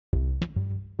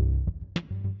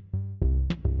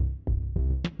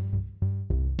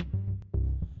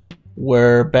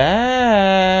We're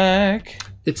back.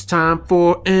 It's time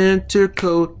for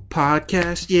Intercode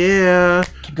Podcast, yeah.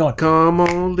 Keep going. Come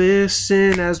on,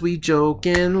 listen as we joke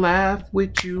and laugh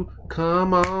with you.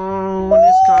 Come on,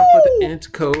 it's time for the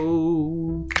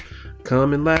Intercode.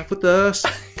 Come and laugh with us.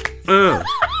 I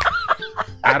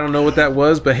don't know what that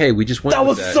was, but hey, we just went That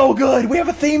with was so good. We have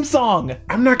a theme song.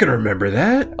 I'm not going to remember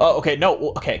that. Oh, okay.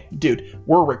 No, okay. Dude,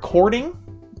 we're recording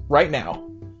right now,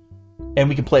 and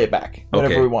we can play it back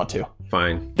whenever we want to.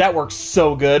 Fine. That works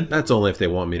so good. That's only if they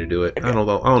want me to do it. Okay. I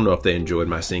don't know if they enjoyed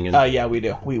my singing. Yeah, we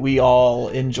do. We all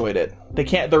enjoyed it.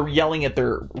 They're yelling at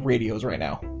their radios right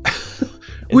now. Is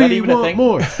that even a thing?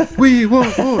 More. We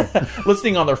want more.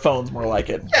 Listening on their phones, more like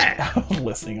it. Yeah.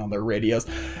 Listening on their radios.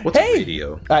 What's a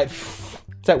radio?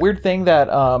 It's that weird thing that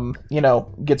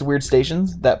gets weird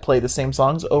stations that play the same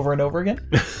songs over and over again.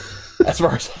 as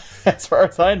far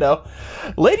as I know.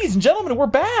 Ladies and gentlemen, we're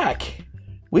back.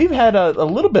 We've had a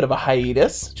little bit of a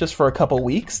hiatus just for a couple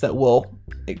weeks that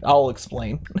I'll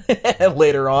explain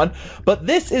later on. But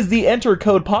this is the Enter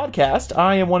Code Podcast.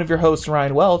 I am one of your hosts,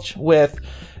 Ryan Welch, with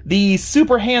the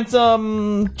super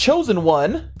handsome chosen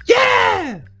one.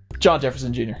 Yeah! John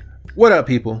Jefferson Jr. What up,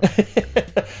 people?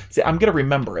 See, I'm going to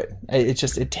remember it.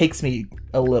 It takes me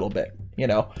a little bit, you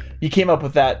know. You came up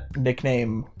with that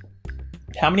nickname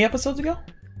how many episodes ago?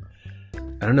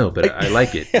 I don't know, but I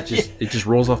like it. It just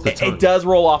rolls off the tongue. It does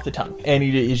roll off the tongue, and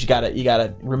you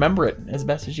gotta remember it as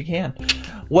best as you can.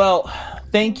 Well,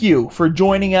 thank you for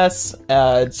joining us.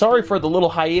 Sorry for the little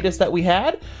hiatus that we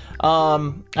had.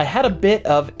 I had a bit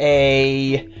of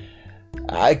a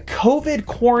COVID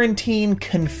quarantine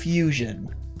confusion.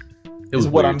 Is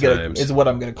what I'm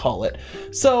gonna call it.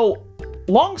 So,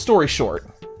 long story short,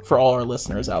 for all our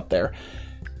listeners out there,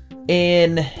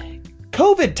 in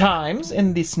COVID times,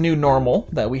 in this new normal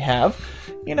that we have,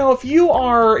 you know, if you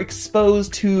are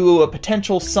exposed to a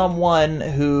potential someone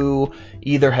who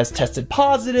either has tested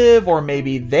positive or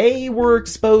maybe they were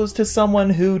exposed to someone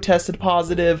who tested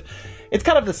positive, it's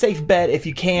kind of the safe bet if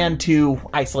you can to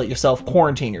isolate yourself,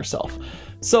 quarantine yourself.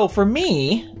 So for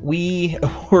me, we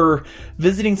were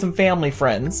visiting some family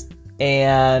friends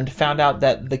and found out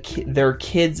that their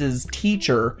kids'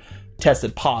 teacher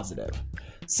tested positive.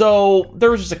 So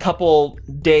there was just a couple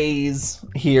days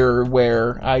here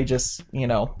where I just,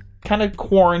 kind of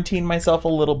quarantined myself a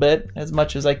little bit as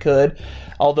much as I could.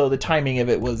 Although the timing of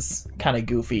it was kind of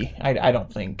goofy. I don't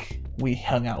think we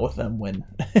hung out with them when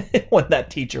when that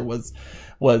teacher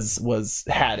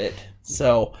had it.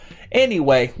 So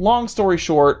anyway, long story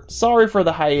short, sorry for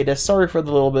the hiatus, sorry for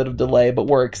the little bit of delay, but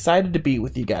we're excited to be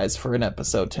with you guys for an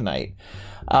episode tonight.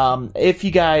 If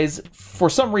you guys, for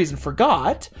some reason,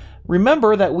 forgot,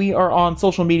 remember that we are on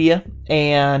social media,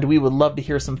 and we would love to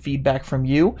hear some feedback from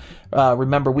you.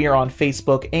 Remember, we are on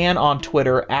Facebook and on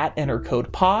Twitter at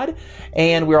EnterCodePod,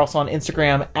 and we're also on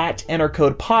Instagram at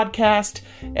EnterCodePodcast.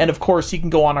 And of course, you can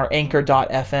go on our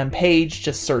Anchor.fm page,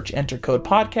 just search EnterCode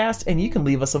Podcast, and you can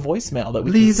leave us a voicemail that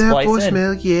we can splice in. Leave that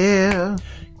voicemail, yeah.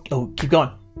 Oh, keep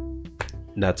going.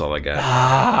 That's all I got.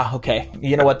 Ah, okay.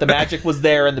 You know what? The magic was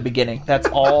there in the beginning. That's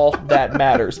all that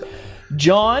matters.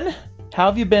 John, how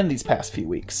have you been these past few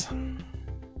weeks?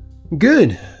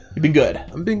 Good. You've been good.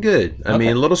 I've been good. I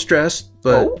mean, a little stressed,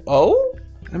 but... Oh?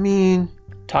 I mean...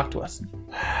 Talk to us.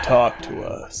 Talk to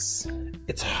us.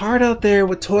 It's hard out there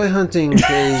with toy hunting,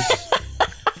 because...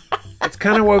 it's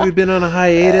kind of why we've been on a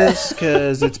hiatus,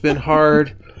 because it's been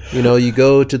hard. You know, you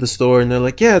go to the store and they're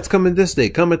like, yeah, it's coming this day,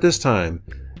 come at this time.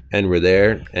 And we're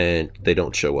there, and they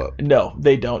don't show up. No,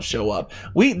 they don't show up.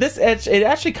 It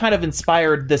actually kind of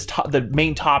inspired the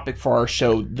main topic for our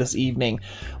show this evening,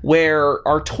 where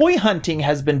our toy hunting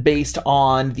has been based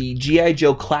on the G.I.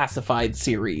 Joe Classified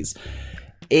series.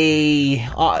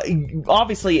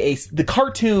 Obviously, the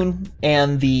cartoon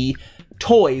and the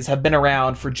toys have been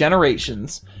around for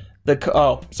generations. The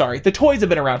toys have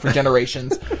been around for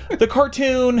generations. The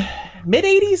cartoon,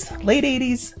 mid-'80s, late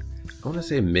 '80s. I want to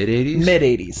say mid-'80s?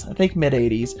 Mid-'80s. I think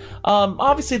mid-'80s.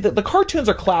 Obviously, the cartoons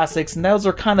are classics, and those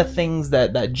are kind of things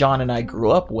that John and I grew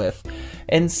up with.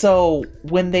 And so,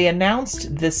 when they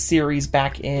announced this series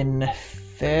back in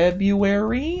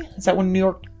February, is that when New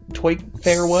York Toy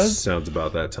Fair was? Sounds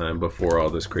about that time, before all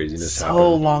this craziness happened.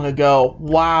 So long ago.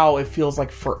 Wow, it feels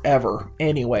like forever.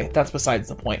 Anyway, that's besides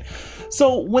the point.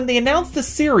 So, when they announced the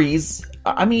series,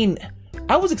 I mean,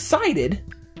 I was excited.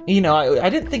 You know,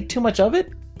 I didn't think too much of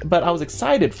it, but I was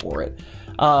excited for it.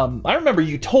 I remember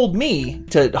you told me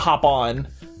to hop on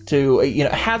to,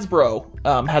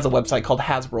 Hasbro has a website called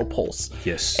Hasbro Pulse.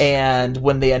 Yes. And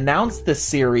when they announced this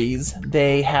series,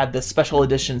 they had this special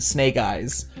edition Snake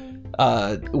Eyes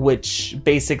which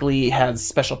basically has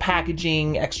special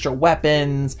packaging, extra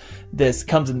weapons. This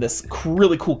comes in this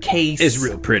really cool case. It's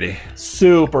real pretty.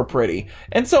 Super pretty.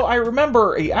 And so I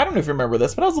remember, I don't know if you remember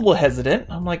this, but I was a little hesitant.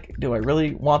 I'm like, do I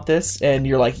really want this? And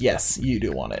you're like, yes, you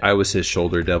do want it. I was his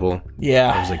shoulder devil.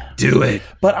 Yeah. I was like, do it.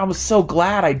 But I was so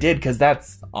glad I did, because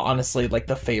that's honestly like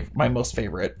my most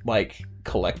favorite like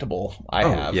collectible I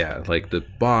have. Yeah, like the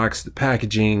box, the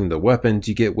packaging, the weapons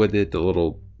you get with it, the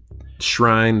little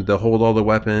shrine to hold all the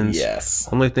weapons. Yes.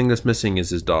 Only thing that's missing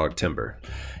is his dog Timber.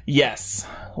 Yes.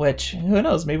 Which, who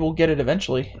knows, maybe we'll get it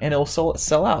eventually and it'll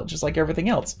sell out just like everything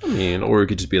else. I mean, or it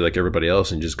could just be like everybody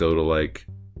else and just go to like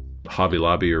Hobby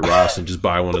Lobby or Ross and just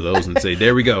buy one of those and say,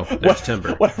 there we go, there's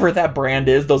Timber. Whatever that brand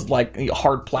is, those like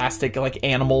hard plastic like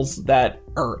animals that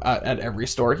are at every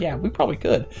store. Yeah, we probably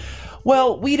could.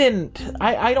 Well, we didn't,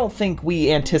 I don't think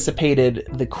we anticipated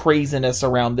the craziness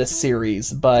around this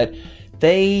series, but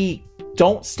they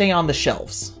don't stay on the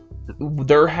shelves.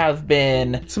 There have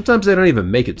been... Sometimes they don't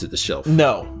even make it to the shelf.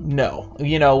 No.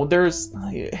 You know, there's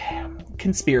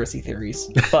conspiracy theories,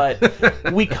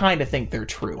 but we kind of think they're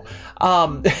true.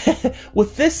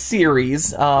 With this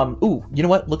series, ooh, you know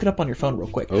what? Look it up on your phone real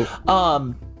quick.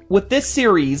 Oh. With this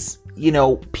series, you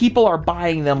know, people are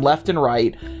buying them left and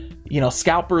right. You know,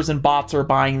 scalpers and bots are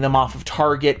buying them off of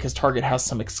Target because Target has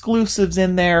some exclusives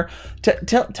in there.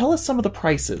 Tell us some of the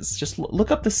prices. Just look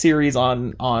up the series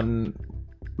on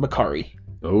Macari.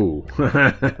 Oh.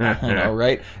 I know,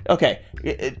 right? Okay.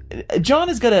 John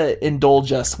is going to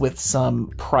indulge us with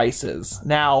some prices.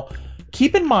 Now,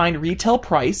 keep in mind, retail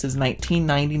price is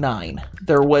 $19.99.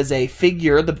 There was a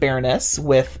figure, the Baroness,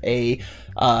 with a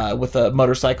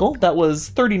motorcycle that was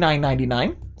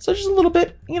 $39.99. So just a little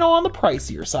bit, you know, on the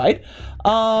pricier side.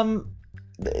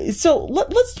 So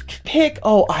let's pick,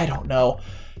 I don't know.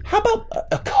 How about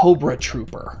a Cobra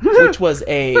Trooper, which was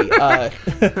a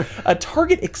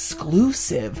Target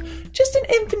exclusive, just an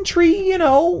infantry, you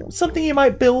know, something you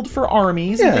might build for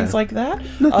armies and things like that.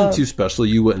 Nothing too special,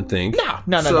 you wouldn't think.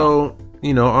 No. So,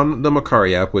 you know, on the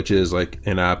Macari app, which is like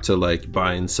an app to like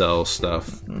buy and sell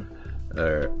stuff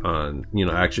on, you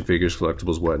know, action figures,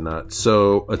 collectibles, whatnot.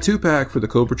 So a 2-pack for the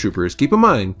Cobra Troopers. Keep in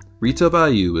mind, retail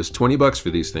value is $20 for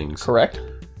these things. Correct.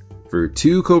 For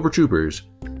 2 Cobra Troopers,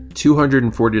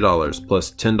 $240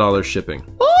 plus $10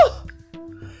 shipping. Oh!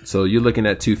 So you're looking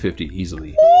at $250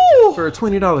 easily. Ooh! For a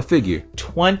 $20 figure.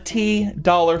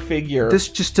 $20 figure. This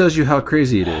just tells you how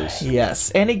crazy it is.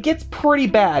 Yes, and it gets pretty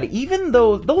bad. Even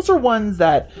though those are ones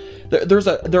that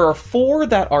there are 4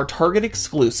 that are Target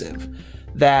exclusive.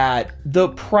 That the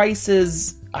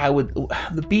prices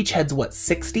the Beachhead's what,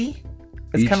 60?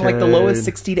 It's kind of like the lowest,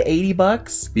 60 to $80.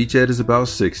 Beachhead is about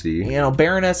 60. You know,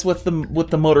 Baroness with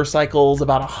the motorcycles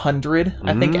about 100.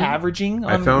 I think averaging. On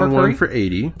I found Mercury. one for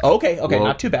 80. Okay, well,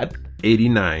 not too bad.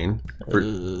 89 for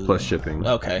plus shipping.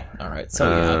 Okay, all right. So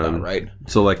yeah, about right.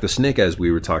 So like the Snake Eyes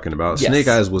we were talking about. Yes. Snake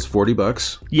Eyes was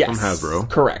 $40. Yes, from Hasbro.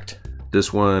 Correct.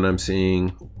 This one I'm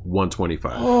seeing $125.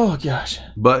 Oh gosh.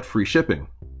 But free shipping.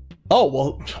 Oh,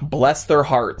 well, bless their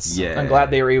hearts. Yeah. I'm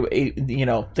glad they were, you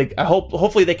know,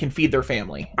 hopefully they can feed their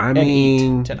family and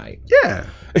eat tonight. Yeah.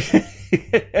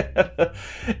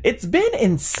 It's been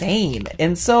insane.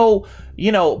 And so,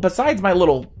 you know, besides my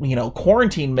little, you know,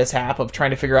 quarantine mishap of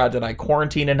trying to figure out, did I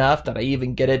quarantine enough? Did I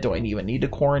even get it? Do I even need to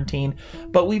quarantine?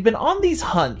 But we've been on these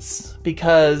hunts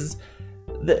because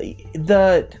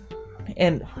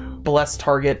and bless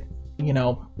Target, you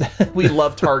know, we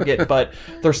love Target, but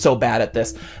they're so bad at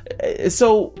this.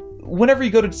 So whenever you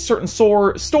go to certain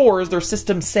stores, their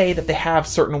systems say that they have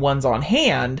certain ones on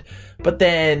hand, but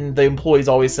then the employees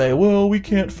always say, well, we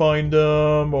can't find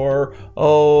them, or,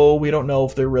 oh, we don't know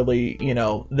if they're really, you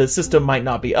know, the system might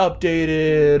not be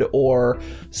updated, or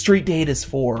street date is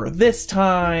for this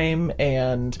time,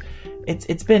 and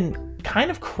it's been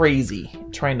kind of crazy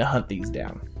trying to hunt these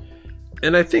down.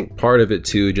 And I think part of it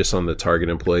too, just on the Target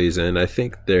employees, and I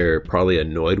think they're probably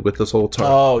annoyed with this whole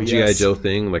G.I. Joe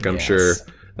thing. Like, I'm sure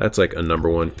that's like a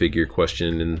 #1 figure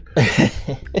question.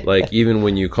 And like, even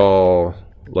when you call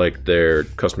like their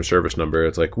customer service number,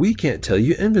 it's like, we can't tell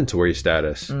you inventory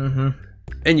status. Mm-hmm.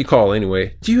 And you call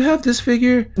anyway. Do you have this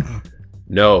figure?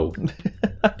 No.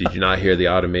 Did you not hear the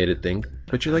automated thing?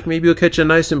 But you're like, maybe you'll catch a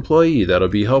nice employee that'll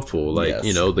be helpful. Like,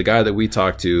 you know, the guy that we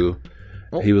talked to,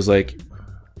 he was like,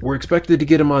 we're expected to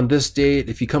get him on this date.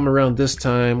 If you come around this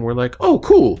time, we're like, oh,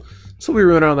 cool. So we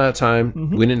went around that time.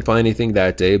 Mm-hmm. We didn't find anything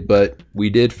that day, but we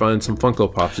did find some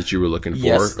Funko Pops that you were looking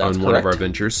for on one of our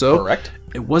ventures. So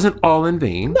it wasn't all in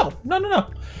vain. No.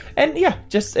 And yeah,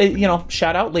 just,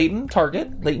 shout out Layton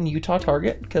Utah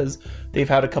Target, because they've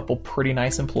had a couple pretty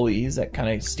nice employees that kind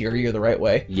of steer you the right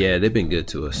way. Yeah, they've been good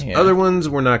to us. Yeah. Other ones,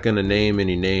 we're not going to name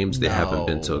any names. They haven't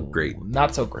been so great.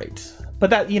 Not so great. But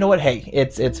that, you know what? Hey,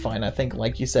 it's fine. I think,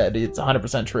 like you said, it's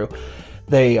 100% true.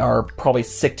 They are probably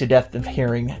sick to death of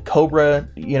hearing Cobra,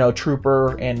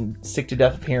 Trooper, and sick to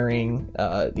death of hearing,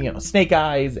 Snake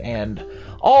Eyes, and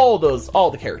all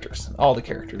the characters.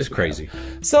 It's crazy.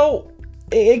 So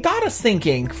it got us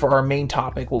thinking for our main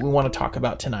topic. What we want to talk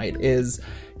about tonight is,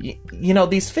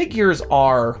 these figures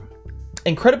are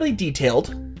incredibly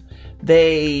detailed.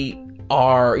 They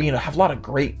are, have a lot of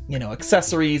great,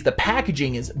 accessories. The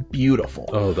packaging is beautiful.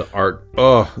 Oh, the art.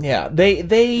 Oh, yeah.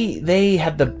 They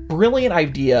had the brilliant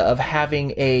idea of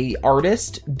having a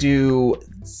artist do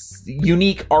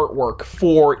unique artwork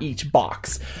for each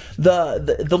box.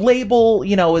 The label,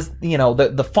 is,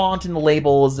 the font in the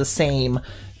label is the same.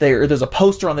 There's a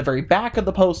poster on the very back of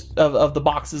the the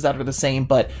boxes that are the same,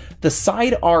 but the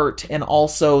side art and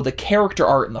also the character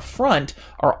art in the front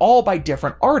are all by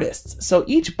different artists. So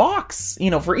each box,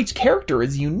 for each character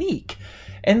is unique.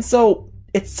 And so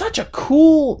it's such a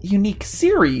cool, unique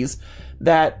series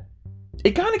that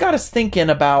it kind of got us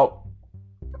thinking about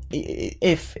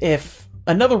if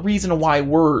another reason why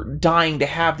we're dying to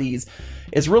have these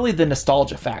is really the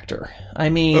nostalgia factor. I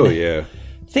mean, oh yeah.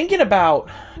 Thinking about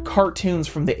cartoons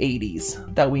from the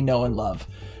 80s that we know and love.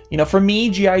 For me,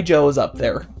 G.I. Joe is up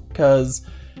there because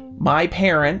my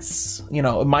parents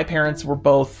were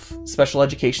both special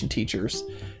education teachers.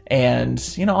 And,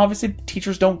 obviously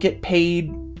teachers don't get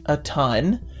paid a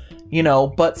ton,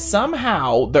 but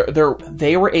somehow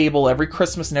they were able every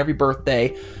Christmas and every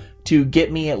birthday to get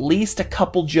me at least a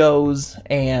couple Joes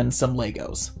and some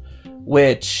Legos,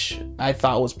 which I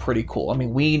thought was pretty cool. I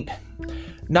mean,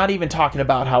 not even talking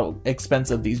about how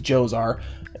expensive these Joes are,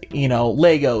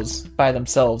 Legos by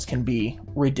themselves can be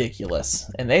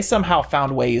ridiculous. And they somehow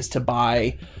found ways to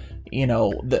buy,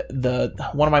 the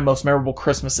one of my most memorable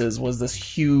Christmases was this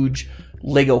huge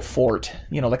Lego fort,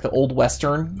 like the old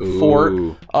Western fort.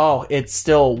 Oh, it's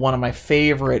still one of my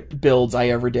favorite builds I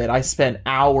ever did. I spent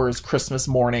hours Christmas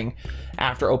morning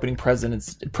after opening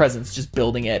presents just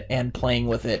building it and playing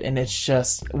with it, and it's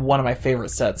just one of my favorite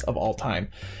sets of all time.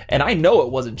 And I know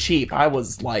it wasn't cheap. I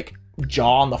was like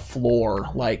jaw on the floor,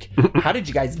 like, how did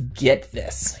you guys get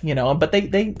this? But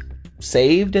they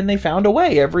saved and they found a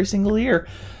way every single year.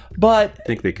 But I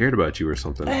think they cared about you or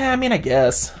something. I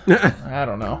guess. I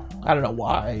don't know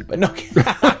why, but no.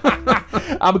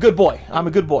 I'm a good boy.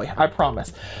 I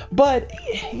promise. But,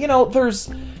 there's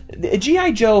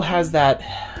G.I. Joe has that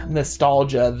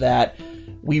nostalgia that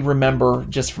we remember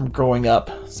just from growing up,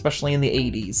 especially in the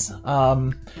 80s.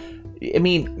 I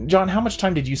mean, John, how much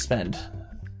time did you spend?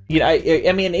 You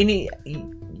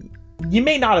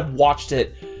may not have watched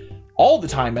it all the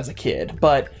time as a kid,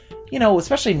 but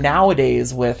especially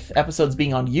nowadays with episodes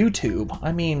being on YouTube,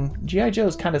 I mean, G.I.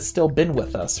 Joe's kind of still been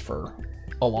with us for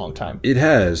a long time. It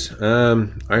has.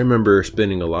 I remember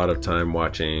spending a lot of time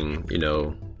watching,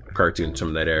 cartoons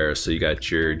from that era. So you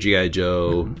got your G.I.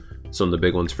 Joe. Mm-hmm. Some of the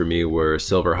big ones for me were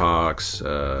Silverhawks,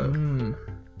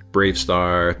 Brave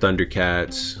Star,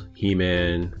 Thundercats,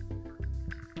 He-Man.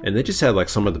 And they just had like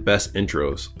some of the best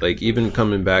intros. Like even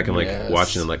coming back and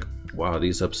watching them, like, wow,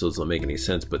 these episodes don't make any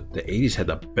sense, but the 80s had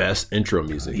the best intro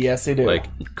music. Yes, they do. Like,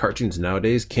 cartoons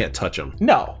nowadays can't touch them.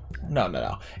 No.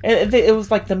 It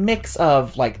was like the mix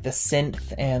of like the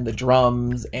synth and the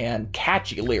drums and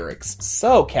catchy lyrics.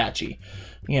 So catchy.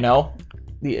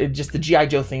 Just the G.I.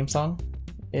 Joe theme song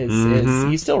is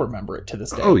you still remember it to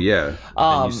this day. Oh, yeah.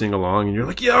 And you sing along and you're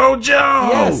like, yo, Joe!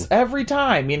 Yes, every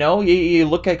time. You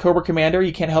look at Cobra Commander,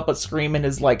 you can't help but scream in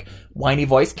his like whiny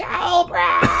voice,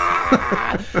 Cobra!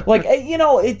 Like,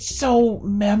 it's so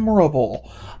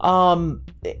memorable.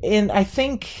 And I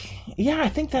think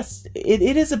that's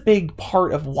it is a big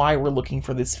part of why we're looking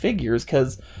for these figures,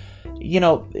 because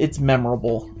it's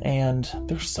memorable and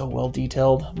they're so well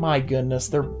detailed. My goodness,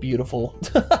 they're beautiful.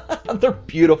 They're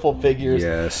beautiful figures.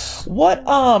 Yes. What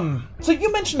so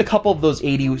you mentioned a couple of those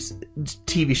 80s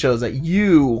TV shows that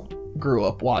you grew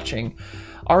up watching.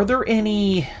 Are there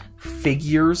any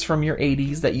figures from your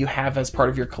 80s that you have as part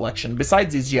of your collection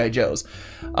besides these G.I. Joes?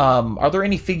 Are there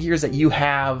any figures that you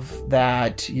have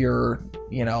that you're,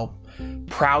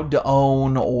 proud to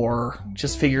own, or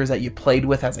just figures that you played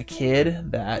with as a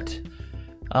kid that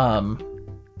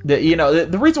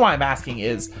the reason why I'm asking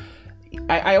is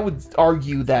I would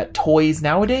argue that toys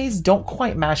nowadays don't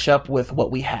quite mash up with what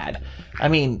we had. I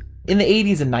mean, in the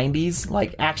 80s and 90s,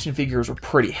 like, action figures were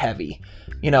pretty heavy,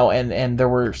 you know, and there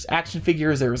were action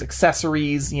figures, there was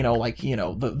accessories, you know, like, you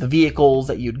know, the vehicles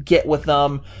that you'd get with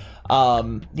them.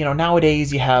 You know,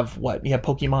 nowadays you have what? You have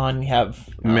Pokemon, you have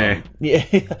yeah,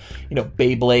 you know,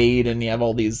 Beyblade, and you have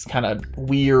all these kind of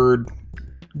weird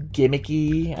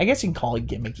gimmicky, I guess you can call it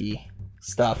gimmicky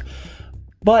stuff.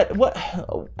 But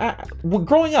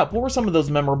growing up, what were some of those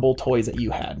memorable toys that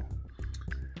you had?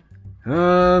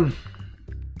 I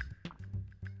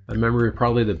remember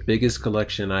probably the biggest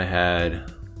collection I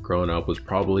had growing up was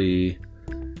probably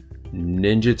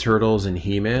Ninja Turtles and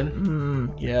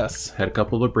He-Man. Yes. Had a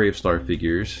couple of Brave Star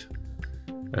figures.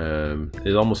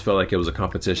 It almost felt like it was a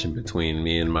competition between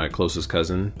me and my closest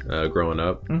cousin growing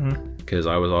up, because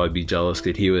I would always be jealous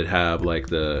that he would have like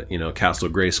the, you know, Castle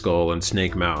Grayskull and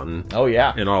Snake Mountain. Oh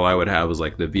yeah. And all I would have was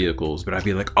like the vehicles, but I'd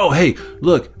be like, oh hey,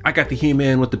 look, I got the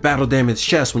He-Man with the battle damaged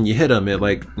chest. When you hit him, it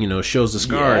like, you know, shows the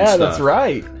scar. Yeah, and stuff. That's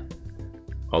right.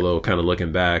 Although kind of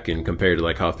looking back and compared to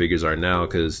like how figures are now,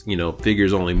 because, you know,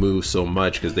 figures only move so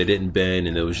much because they didn't bend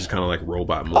and it was just kind of like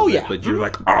robot movement. Oh yeah. But you're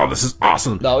like, oh, this is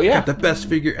awesome. Oh yeah. Got the best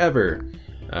figure ever.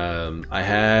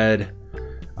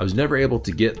 I was never able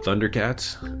to get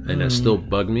Thundercats, and that still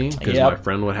bugged me because my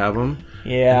friend would have them.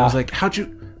 Yeah. And I was like,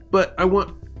 but I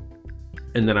want.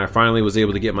 And then I finally was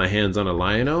able to get my hands on a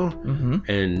Lion-O,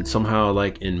 and somehow,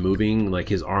 like, in moving, like,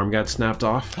 his arm got snapped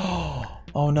off.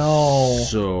 Oh no.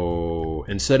 So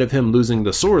instead of him losing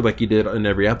the sword like he did in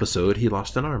every episode, he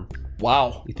lost an arm.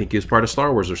 Wow. You think he was part of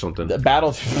Star Wars or something? The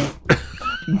battle.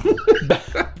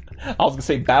 I was gonna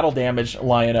say battle damage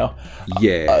Lion-O.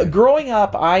 Yeah. Growing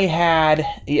up, I had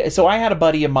a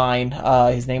buddy of mine.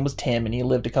 His name was Tim, and he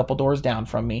lived a couple doors down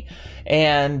from me,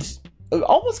 and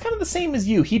almost kind of the same as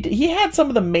you. He had some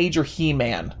of the major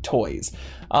He-Man toys.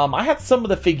 I had some of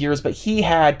the figures, but he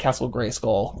had Castle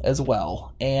Grayskull as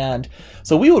well, and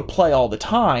so we would play all the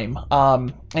time.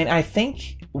 And I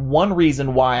think one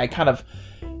reason why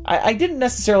I didn't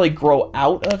necessarily grow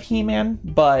out of He-Man,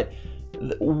 but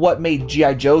what made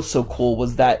G.I. Joe so cool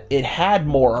was that it had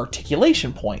more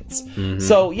articulation points.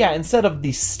 So yeah, instead of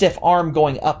the stiff arm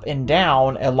going up and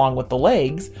down along with the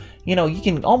legs, you know, you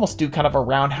can almost do kind of a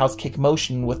roundhouse kick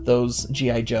motion with those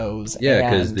G.I. Joes. Yeah,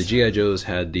 because the G.I. Joes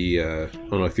had the, I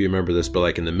don't know if you remember this, but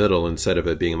like in the middle, instead of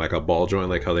it being like a ball joint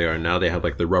like how they are now, they had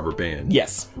like the rubber band.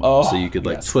 Yes. Oh, so you could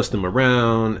like twist them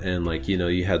around, and like, you know,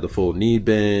 you had the full knee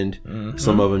bend.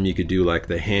 Some of them you could do like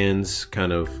the hands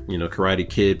kind of, you know, Karate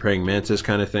Kid, praying mantis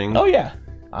kind of thing. Oh yeah.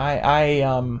 I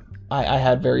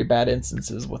had very bad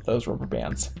instances with those rubber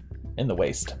bands in the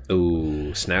waist.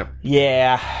 Ooh, snap.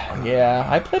 Yeah.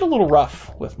 I played a little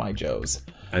rough with my Joes.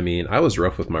 I mean, I was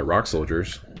rough with my rock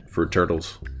soldiers for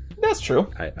turtles. That's true.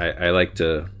 I like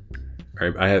to.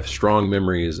 I have strong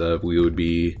memories of we would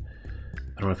be.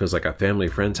 I don't know if it was like a family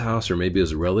friend's house or maybe it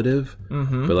was a relative,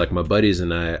 but like my buddies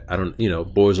and I don't, you know,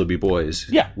 boys will be boys.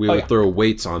 Yeah. We would throw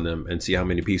weights on them and see how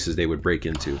many pieces they would break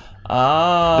into.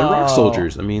 Oh. They're rock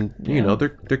soldiers. I mean, you know,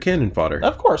 they're cannon fodder.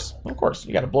 Of course. You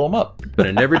got to blow them up. But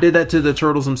I never did that to the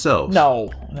turtles themselves. No.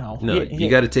 You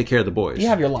got to take care of the boys. You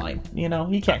have your line. You know,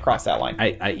 you can't cross that line.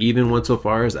 I even went so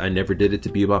far as I never did it to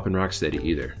Bebop and Rocksteady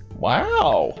either.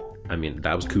 Wow. I mean,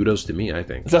 that was kudos to me, I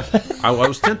think. I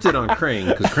was tempted on Krang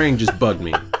because Krang just bugged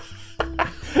me.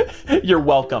 You're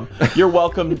welcome. You're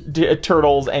welcome,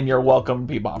 Turtles, and you're welcome,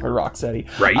 Bebop and Rocksteady.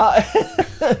 Right.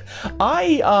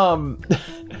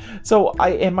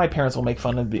 And my parents will make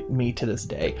fun of me to this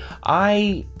day.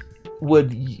 I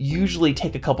would usually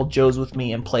take a couple Joes with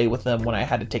me and play with them when I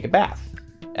had to take a bath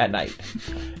at night.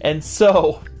 And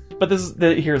so, but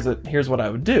here's what I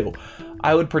would do.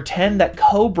 I would pretend that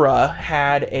Cobra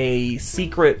had a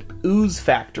secret ooze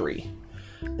factory,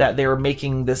 that they were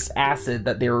making this acid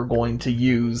that they were going to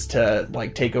use to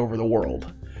like take over the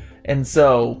world. And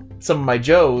so some of my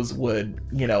Joes would,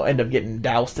 you know, end up getting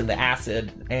doused in the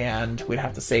acid, and we'd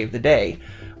have to save the day.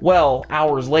 Well,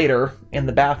 hours later in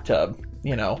the bathtub,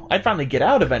 you know, I'd finally get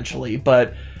out eventually,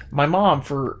 but my mom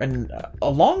for a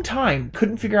long time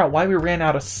couldn't figure out why we ran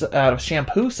out of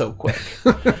shampoo so quick.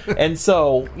 And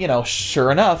so, you know,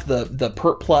 sure enough, the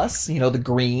Pert Plus, you know, the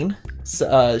green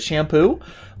shampoo,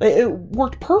 it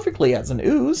worked perfectly as an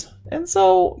ooze. And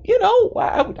so, you know,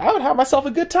 I would have myself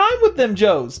a good time with them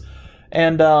Joes,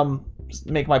 and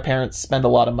make my parents spend a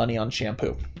lot of money on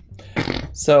shampoo.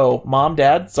 So, Mom,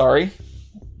 Dad, sorry.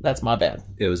 That's my bad.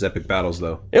 It was epic battles,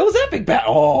 though. It was epic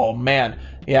battle. Oh, man.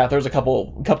 Yeah, there's a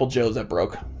couple Joes that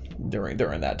broke during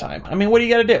that time. I mean, what do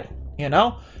you got to do? You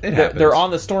know, they're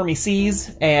on the stormy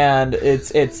seas, and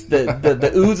it's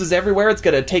the ooze is everywhere. It's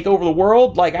gonna take over the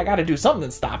world. Like, I got to do something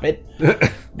to stop it.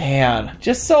 Man,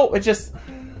 it's just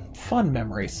fun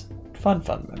memories. Fun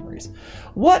memories.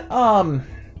 What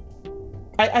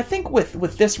I think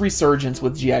with this resurgence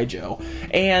with G.I. Joe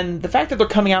and the fact that they're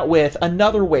coming out with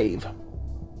another wave,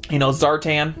 you know,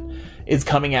 Zartan is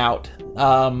coming out,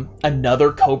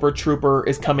 another Cobra Trooper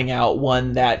is coming out,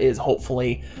 one that is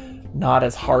hopefully not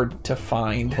as hard to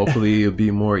find. Hopefully it'll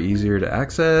be more easier to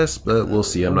access, but we'll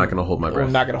see. I'm not going to hold my breath.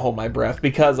 I'm not going to hold my breath,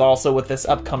 because also with this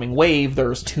upcoming wave,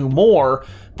 there's 2 more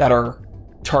that are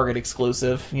Target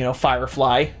exclusive. You know,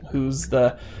 Firefly, who's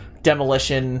the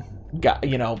demolition guy,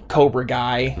 you know, Cobra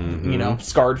guy, you know,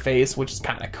 scarred face, which is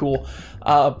kind of cool.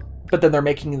 But then they're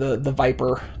making the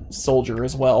Viper soldier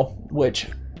as well, which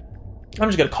I'm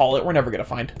just going to call it. We're never going to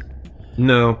find.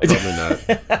 No, probably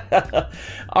not.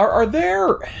 Are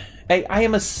there... I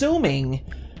am assuming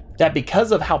that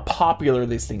because of how popular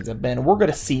these things have been, we're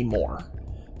going to see more,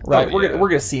 right? Oh, we're yeah.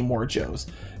 going to see more Joes.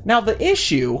 Now, the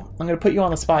issue, I'm going to put you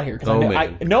on the spot here, because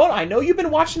I know you've been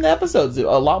watching the episodes a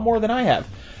lot more than I have.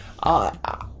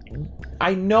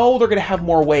 I know they're going to have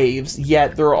more waves,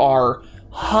 yet there are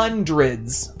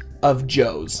hundreds of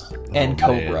Joes and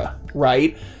Cobra,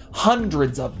 right?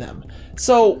 Hundreds of them.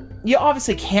 So you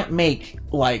obviously can't make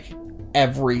like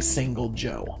every single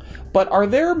Joe, but are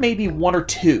there maybe 1 or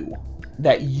 2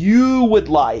 that you would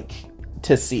like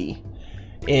to see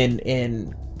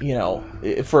in you know,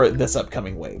 for this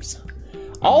upcoming waves?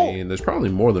 I mean, there's probably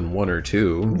more than 1 or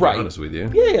 2, to be honest with you.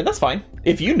 Yeah, that's fine.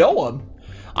 If you know them.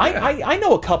 I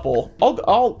know a couple.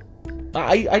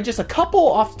 I just a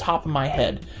couple off the top of my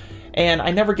head, and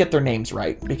I never get their names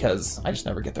right, because I just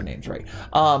never get their names right.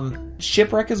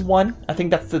 Shipwreck is one. I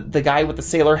think that's the guy with the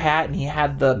sailor hat, and he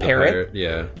had the parrot.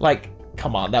 Yeah. Like,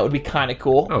 come on, that would be kind of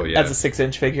cool. Oh, yeah. As a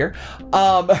 6-inch figure.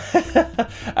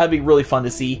 That'd be really fun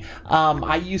to see.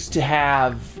 I used to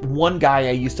have one guy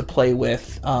I used to play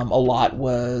with a lot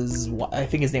was, I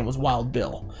think his name was Wild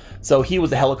Bill. So he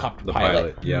was a helicopter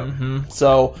pilot. Yeah.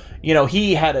 So, you know,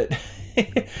 he had a...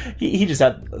 he just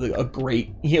had a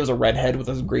great... He was a redhead with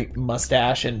a great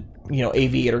mustache and, you know,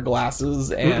 aviator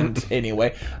glasses. And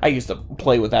anyway, I used to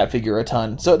play with that figure a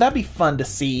ton. So that'd be fun to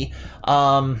see.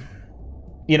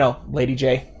 You know, Lady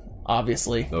J,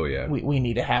 obviously. Oh, yeah. We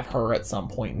need to have her at some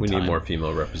point in time. We need more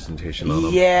female representation on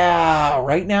them. Yeah,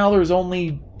 right now there's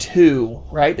only 2,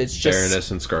 right? It's just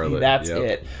Baroness and Scarlet. That's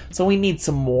it. So we need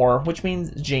some more, which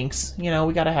means Jinx. You know,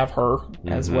 we got to have her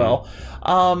as well.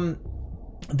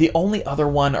 The only other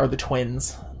one are the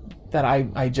twins that I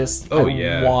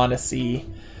want to see.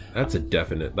 That's a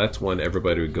definite. That's one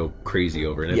everybody would go crazy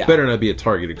over, and it better not be a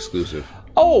Target exclusive.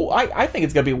 Oh, I think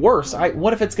it's gonna be worse.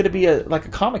 What if it's gonna be a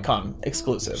Comic-Con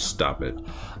exclusive? Stop it.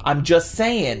 I'm just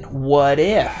saying, what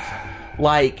if?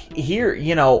 Like, here,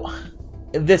 you know,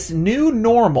 this new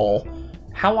normal,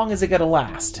 how long is it gonna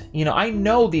last? You know, I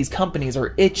know these companies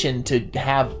are itching to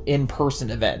have in-person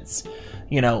events.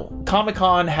 You know,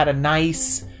 Comic-Con had a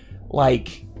nice,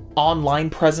 like, online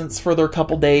presence for their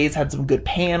couple days, had some good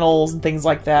panels and things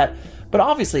like that. But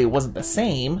obviously it wasn't the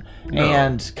same. No.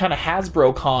 And kind of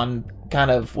HasbroCon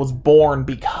kind of was born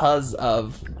because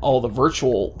of all the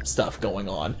virtual stuff going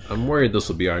on. I'm worried this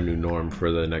will be our new norm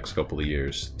for the next couple of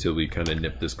years till we kind of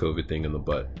nip this COVID thing in the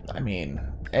butt. I mean,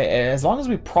 as long as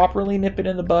we properly nip it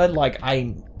in the bud, like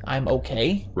I'm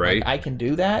okay. Right. Like, I can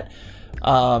do that.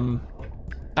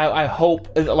 I hope,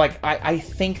 like, I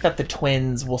think that the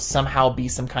twins will somehow be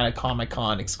some kind of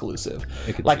Comic-Con exclusive.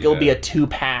 Like, it'll be a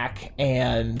 2-pack,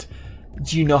 and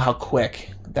do you know how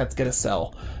quick that's gonna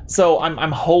sell? So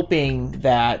I'm hoping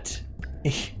that,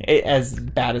 as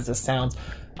bad as this sounds,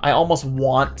 I almost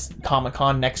want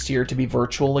Comic-Con next year to be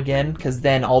virtual again, because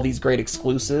then all these great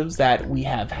exclusives that we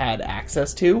have had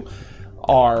access to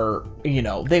are, you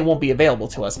know, they won't be available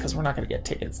to us because we're not going to get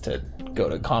tickets to go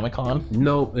to Comic-Con.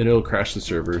 No, and it'll crash the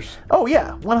servers. Oh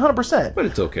yeah, 100%. But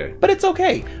it's okay. But it's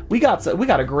okay. We got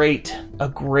a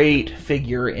great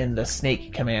figure in the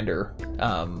Snake Commander,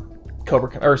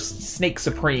 Snake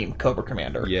Supreme Cobra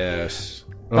Commander. Yes.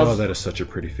 Oh, that is such a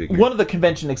pretty figure. One of the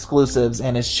convention exclusives,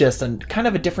 and it's just kind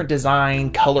of a different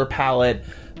design, color palette.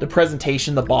 The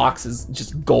presentation, the box is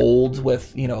just gold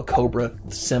with, you know, Cobra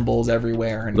symbols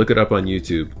everywhere. And look it up on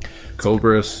YouTube.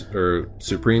 Cobra or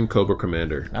Supreme Cobra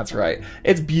Commander. That's right.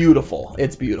 It's beautiful.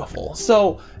 It's beautiful.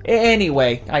 So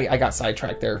anyway, I got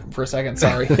sidetracked there for a second.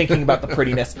 Sorry, thinking about the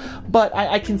prettiness. But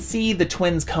I can see the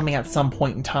twins coming at some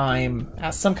point in time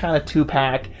as some kind of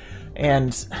 2-pack.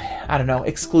 And I don't know,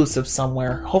 exclusive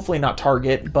somewhere. Hopefully not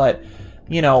Target, but,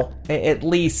 you know, at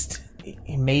least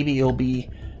maybe it'll be,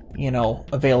 you know,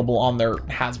 available on their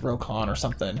HasbroCon or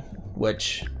something,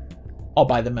 which I'll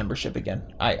buy the membership again.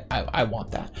 I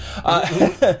want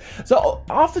that. So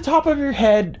off the top of your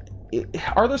head,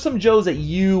 are there some Joes that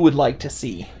you would like to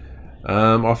see?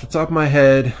 Off the top of my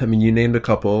head, I mean, you named a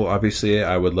couple. Obviously,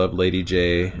 I would love Lady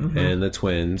J and the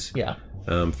twins. Yeah.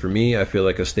 For me, I feel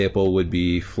like a staple would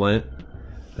be Flint.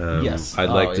 Yes. I'd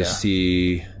like to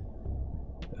see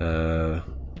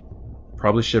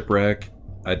probably Shipwreck.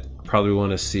 I'd probably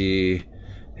want to see,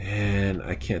 and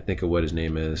I can't think of what his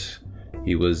name is.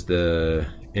 He was the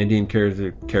Indian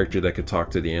character that could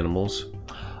talk to the animals.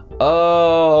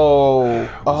 Oh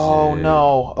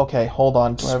no. Okay, hold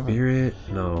on. Spirit?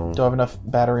 No. Do I have enough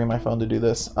battery in my phone to do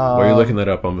this? While you're looking that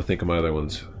up, I'm gonna think of my other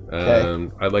ones.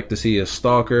 Okay. I'd like to see a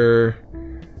Stalker.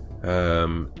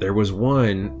 There was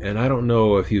one, and I don't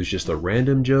know if he was just a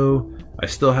random Joe. I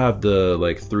still have the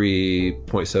like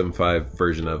 3.75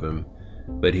 version of him,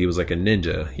 but he was like a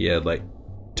ninja. He had like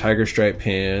tiger stripe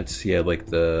pants. He had like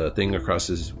the thing across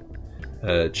his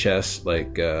chest,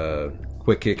 like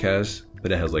Quick Kick has,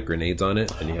 but it has like grenades on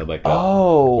it, and he had like a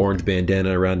orange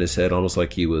bandana around his head, almost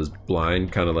like he was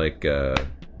blind, kind of like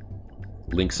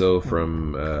Linkso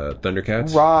from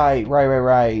Thundercats. Right.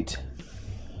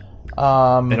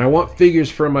 And I want figures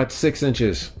for my 6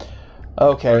 inches.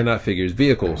 Okay. Or not figures,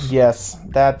 vehicles. Yes,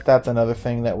 that's another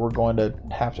thing that we're going to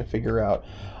have to figure out.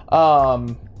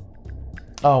 Oh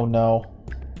no.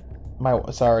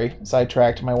 Sorry,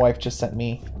 sidetracked. My wife just sent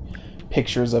me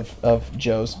pictures of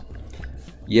Joe's.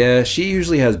 Yeah, she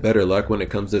usually has better luck when it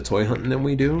comes to toy hunting than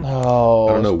we do. Oh.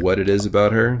 I don't know what it is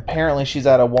about her. Apparently she's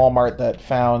at a Walmart that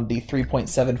found the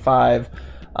 3.75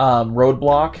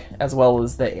 roadblock as well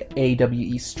as the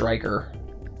AWE Striker.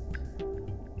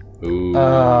 Ooh.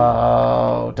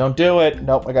 Oh, don't do it.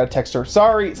 Nope, I gotta text her.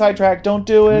 Sorry, sidetrack, don't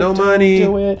do it. No don't money.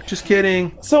 Do it. Just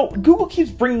kidding. So Google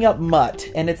keeps bringing up Mutt,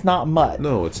 and it's not Mutt.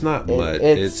 No, it's not Mutt.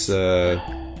 It's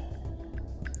G.I.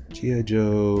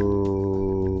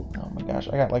 Joe. Oh my gosh,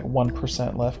 I got like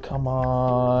 1% left. Come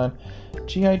on.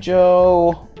 G.I.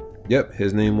 Joe. Yep,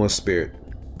 his name was Spirit.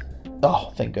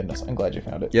 Oh, thank goodness. I'm glad you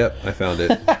found it. Yep, I found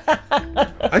it.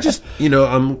 I just,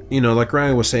 like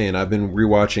Ryan was saying, I've been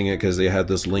rewatching it because they had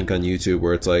this link on YouTube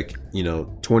where it's like,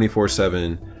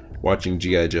 24/7 watching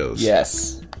G.I. Joes.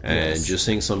 Yes. And just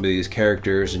seeing some of these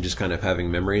characters and just kind of having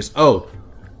memories. Oh,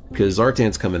 because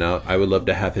Zartan's coming out, I would love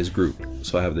to have his group.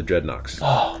 So I have the Dreadnoks.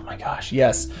 Oh my gosh,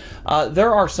 yes.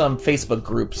 There are some Facebook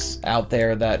groups out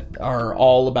there that are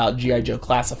all about G.I. Joe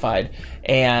Classified,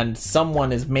 and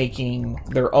someone is making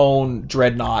their own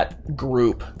Dreadnought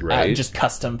group, right? Just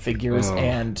custom figures,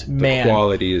 and the man,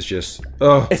 quality is just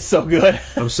it's so good.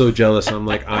 I'm so jealous. I'm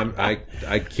like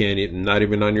I can't even, not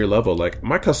even on your level. Like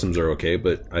my customs are okay,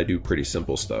 but I do pretty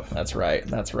simple stuff. That's right.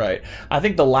 I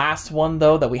think the last one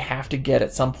though that we have to get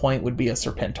at some point would be a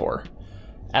Serpentor.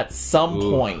 At some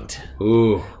point.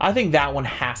 Ooh. I think that one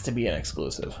has to be an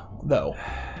exclusive, though.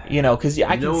 Because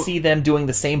I can see them doing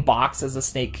the same box as a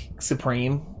Snake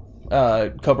Supreme,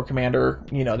 Cobra Commander,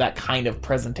 that kind of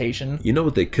presentation. You know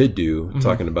what they could do,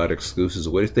 talking about exclusives?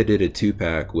 What if they did a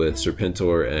 2-pack with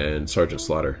Serpentor and Sergeant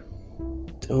Slaughter?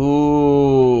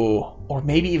 Ooh. Or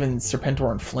maybe even Serpentor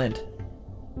and Flint.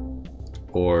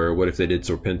 Or what if they did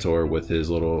Serpentor with his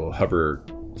little hover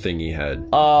thing he had?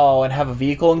 Oh, and have a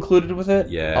vehicle included with it?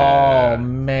 Yeah. Oh,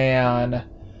 man.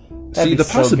 See, the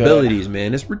possibilities,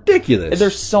 man, it's ridiculous.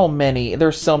 There's so many.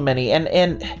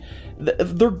 And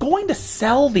they're going to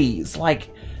sell these.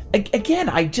 Like, again,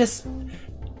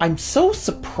 I'm so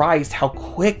surprised how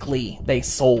quickly they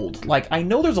sold. Like, I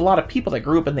know there's a lot of people that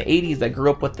grew up in the 80s that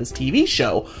grew up with this TV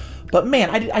show, but man,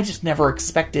 I just never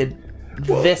expected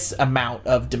this amount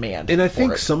of demand. And I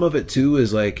think some of it, too,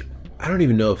 is like, I don't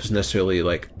even know if it's necessarily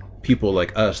like people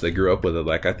like us that grew up with it.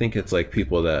 Like, I think it's like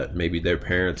people that maybe their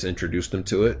parents introduced them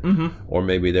to it, or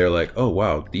maybe they're like, oh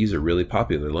wow, these are really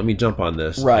popular, let me jump on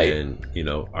this. Right. And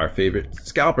our favorite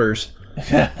scalpers,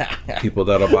 people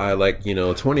that'll buy like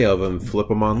 20 of them, flip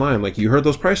them online. Like, you heard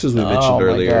those prices we mentioned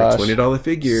earlier. Gosh. $20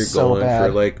 figure So going bad.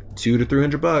 for like $200 to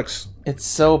 $300. It's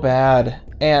so bad.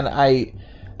 And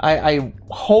I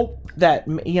hope that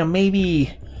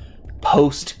maybe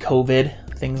post COVID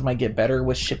things might get better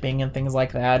with shipping and things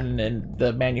like that, and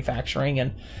the manufacturing,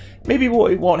 and maybe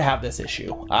we won't have this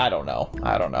issue. I don't know.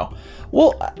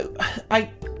 Well, I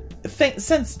think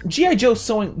since G.I. Joe's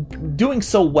doing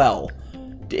so well,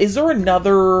 is there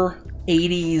another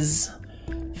 80s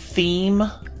theme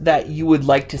that you would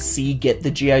like to see get the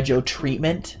G.I. Joe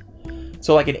treatment?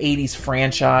 So like an 80s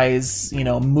franchise,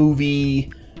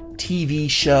 movie, TV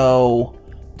show,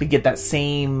 to get that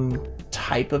same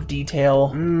type of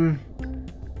detail?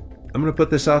 I'm going to put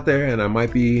this out there, and I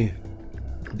might be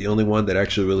the only one that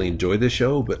actually really enjoyed this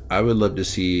show, but I would love to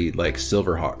see like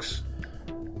Silverhawks.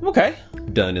 Okay.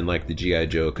 Done in like the G.I.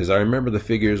 Joe, because I remember the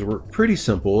figures were pretty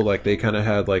simple. Like, they kind of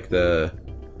had like the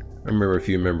I remember, if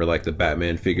you remember, like the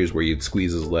Batman figures where you'd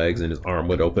squeeze his legs and his arm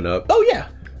would open up. Oh yeah.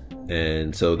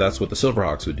 And so that's what the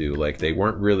Silverhawks would do. Like, they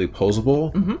weren't really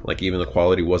posable. Like, even the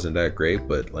quality wasn't that great.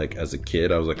 But, like, as a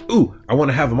kid, I was like, ooh, I want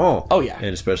to have them all. Oh, yeah. And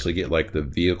especially get, like, the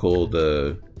vehicle,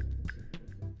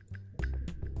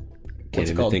 Can't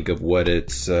even think of what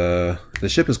it's, the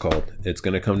ship is called. It's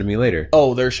going to come to me later.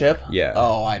 Oh, their ship? Yeah.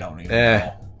 Oh, I don't even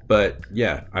know. But,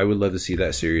 yeah, I would love to see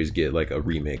that series get, like, a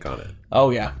remake on it.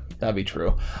 Oh, yeah. That'd be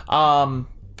true. I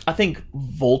think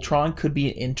Voltron could be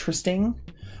interesting.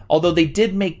 Although they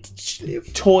did make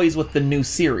toys with the new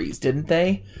series, didn't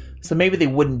they? So maybe they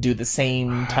wouldn't do the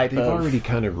same type of... They've already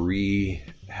kind of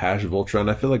rehashed Voltron.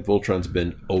 I feel like Voltron's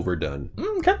been overdone.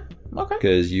 Okay.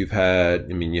 Because you had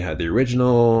the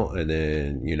original, and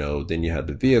then, then you had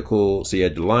the vehicle. So you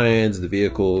had the lions, the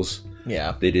vehicles.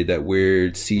 Yeah. They did that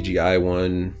weird CGI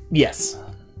one. Yes.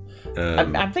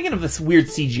 I'm thinking of this weird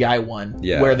CGI one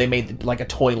where they made like a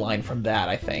toy line from that,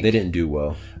 I think. They didn't do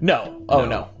well. No. Oh,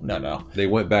 no. They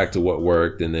went back to what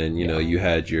worked, and then, you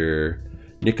had your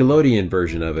Nickelodeon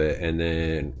version of it, and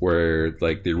then where,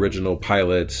 like, the original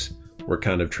pilots were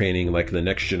kind of training, like, the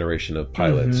next generation of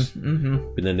pilots.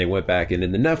 But then they went back and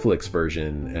in the Netflix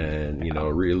version and,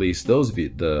 released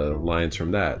the lines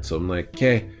from that. So I'm like,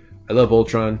 okay, I love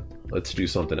Ultron. Let's do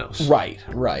something else. Right.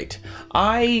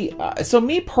 So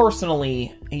me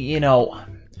personally,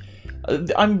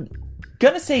 I'm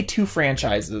gonna say 2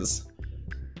 franchises,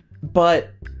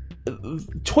 but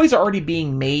toys are already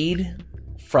being made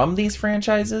from these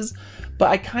franchises, but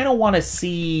I kind of want to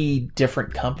see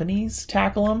different companies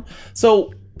tackle them.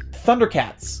 So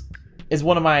Thundercats is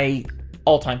one of my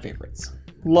all-time favorites.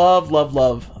 Love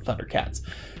Thundercats.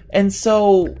 And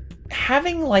so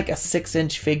having like a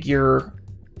 6-inch figure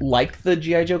like the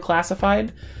G.I. Joe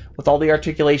Classified, with all the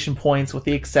articulation points, with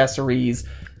the accessories,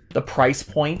 the price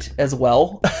point as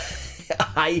well.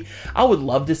 I would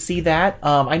love to see that.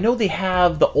 I know they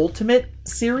have the Ultimate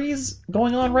series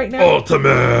going on right now.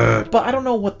 Ultimate! But I don't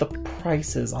know what the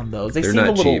price is on those. They're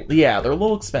not cheap. Yeah, they're a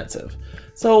little expensive.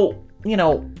 So,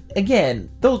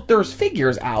 again, there's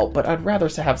figures out, but I'd rather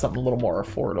have something a little more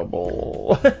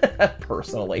affordable,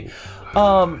 personally.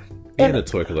 And a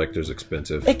toy collector's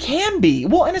expensive. It can be.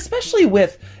 Well, and especially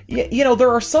with,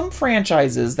 there are some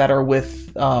franchises that are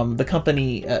with the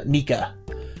company NECA.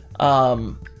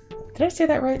 Did I say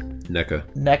that right?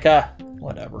 NECA.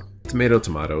 Whatever. Tomato,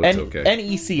 it's okay.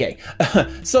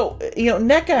 NECA. So,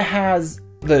 NECA has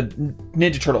the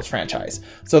Ninja Turtles franchise.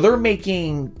 So they're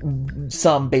making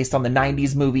some based on the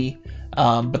 90s movie.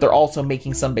 But they're also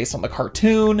making some based on the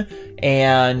cartoon.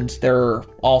 And they're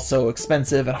also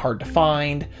expensive and hard to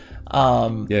find.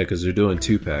 Because they're doing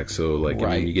 2-packs, so like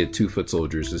you get 2 foot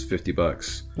soldiers is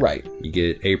 $50. Right. You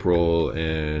get April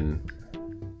and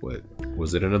what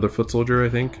was it? Another foot soldier, I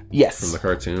think. Yes. From the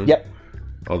cartoon. Yep.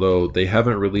 Although they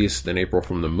haven't released an April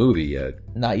from the movie yet.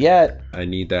 Not yet. I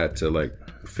need that to like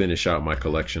finish out my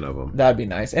collection of them. That'd be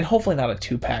nice, and hopefully not a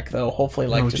 2-pack though. Hopefully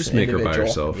just make individual. her by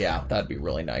herself. Yeah, that'd be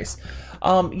really nice.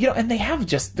 And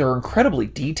they're incredibly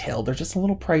detailed. They're just a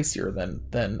little pricier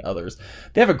than others.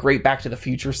 They have a great Back to the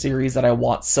Future series that I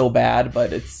want so bad,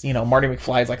 but it's, Marty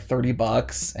McFly is like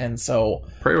 $30, and so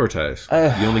prioritize.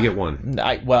 You only get one.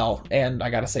 And I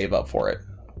got to save up for it,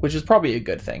 which is probably a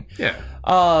good thing. Yeah.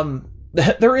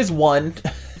 There is one.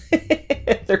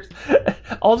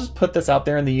 I'll just put this out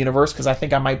there in the universe because I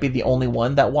think I might be the only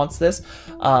one that wants this.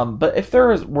 But if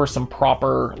there were some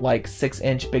proper like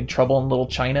 6-inch Big Trouble in Little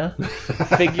China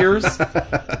figures,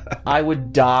 I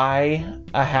would die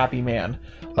a happy man.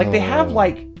 Like they have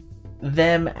like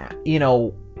them,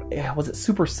 was it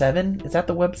Super 7? Is that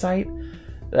the website?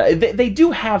 They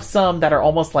do have some that are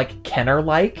almost like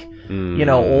Kenner-like.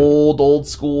 Old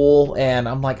school, and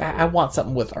I'm like, I want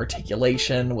something with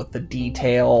articulation, with the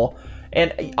detail,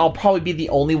 and I'll probably be the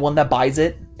only one that buys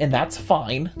it, and that's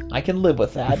fine. I can live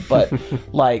with that, but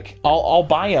like, I'll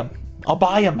buy them. I'll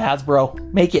buy them,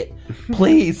 Hasbro. Make it,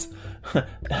 please.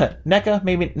 NECA,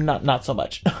 maybe not so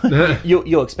much.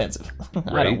 You expensive.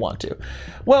 Right. I don't want to.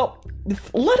 Well,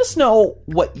 let us know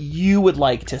what you would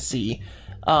like to see.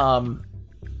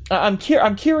 I'm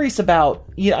curious about,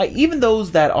 even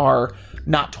those that are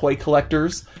not toy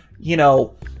collectors,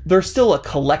 there's still a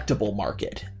collectible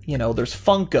market. There's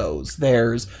Funkos,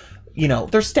 there's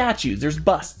statues, there's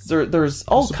busts, there's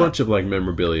a bunch of like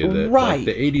memorabilia that like,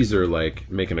 the 80s are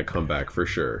like making a comeback for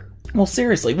sure. Well,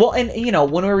 seriously. Well, and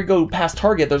whenever we go past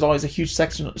Target, there's always a huge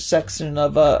section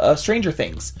of Stranger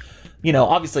Things.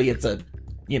 Obviously it's a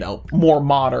more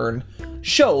modern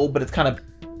show, but it's kind of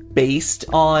based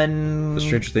on... The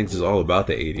Stranger Things is all about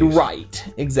the 80s.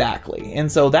 Right, exactly. And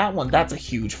so that's a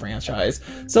huge franchise.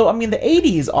 So, the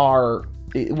 80s are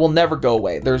it will never go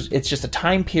away. It's just a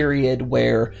time period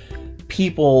where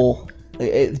people,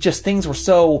 just things were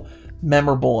so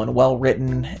memorable and well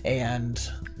written, and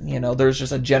there's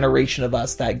just a generation of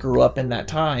us that grew up in that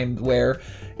time where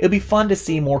it'd be fun to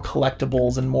see more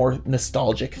collectibles and more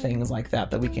nostalgic things like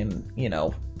that we can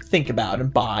think about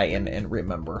and buy and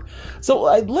remember. So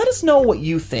let us know what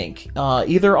you think,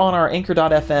 either on our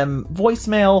Anchor.fm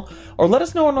voicemail, or let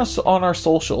us know on our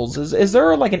socials. Is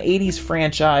there like an 80s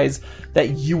franchise that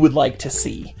you would like to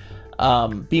see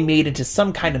be made into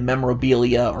some kind of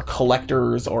memorabilia or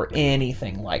collectors or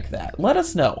anything like that? Let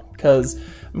us know, because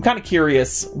I'm kind of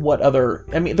curious what other,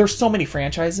 there's so many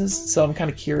franchises, so I'm kind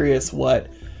of curious what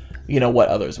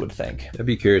others would think. I'd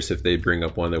be curious if they bring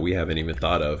up one that we haven't even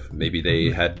thought of. Maybe they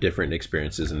had different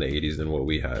experiences in the 80s than what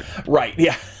we had. Right,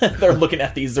 yeah. They're looking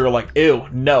at these, they're like, ew,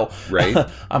 no. Right?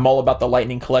 I'm all about the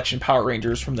Lightning Collection Power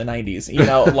Rangers from the 90s,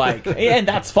 and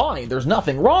that's fine. There's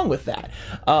nothing wrong with that.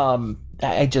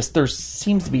 There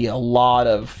seems to be a lot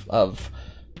of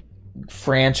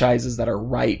franchises that are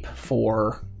ripe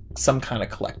for some kind of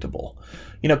collectible.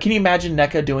 Can you imagine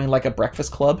NECA doing like a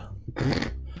Breakfast Club?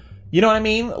 You know what I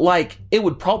mean? Like, it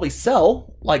would probably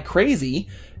sell like crazy,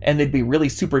 and they'd be really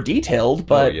super detailed,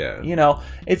 but,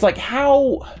 it's like,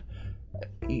 how,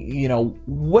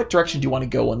 what direction do you want to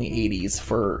go in the 80s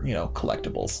for,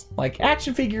 collectibles? Like,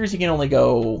 action figures, you can only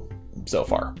go so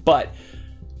far. But,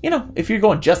 if you're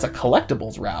going just a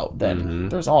collectibles route, then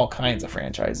there's all kinds of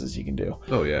franchises you can do.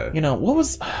 Oh, yeah. What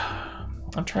was,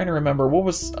 I'm trying to remember, what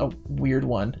was a weird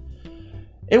one?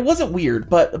 It wasn't weird,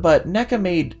 but NECA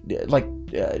made like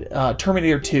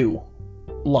Terminator 2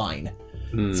 line.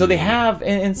 So they have,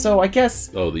 and so I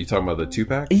guess. Oh, you talking about the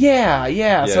 2-pack?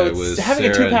 Yeah. So it's having a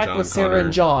 2-pack with Sarah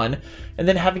and John, and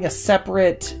then having a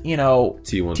separate,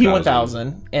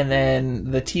 T1000, and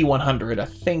then the T100. I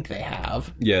think they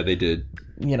have. Yeah, they did.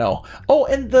 Oh,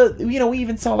 and we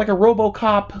even saw like a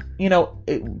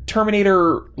RoboCop,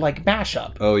 Terminator like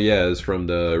mashup. Oh yeah, it's from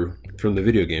the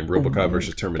video game RoboCop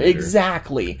versus Terminator.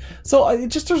 Exactly. So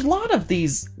there's a lot of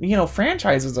these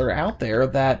franchises that are out there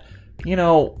that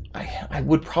I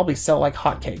would probably sell like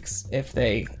hotcakes if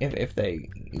they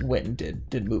went and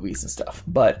did movies and stuff.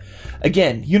 But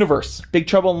again, Universe, Big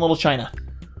Trouble in Little China.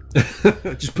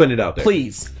 Just putting it out there.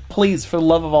 Please, for the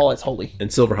love of all that's holy.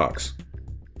 And Silverhawks.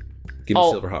 Give me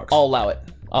Silverhawks. I'll allow it.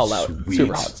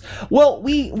 Silverhawks. Well,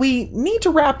 we need to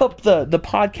wrap up the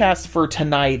podcast for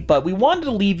tonight, but we wanted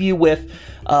to leave you with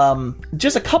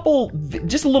just a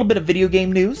little bit of video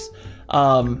game news.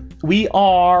 We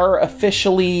are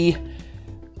officially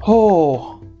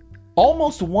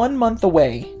almost 1 month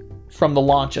away from the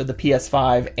launch of the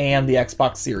PS5 and the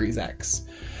Xbox Series X,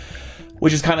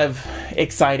 which is kind of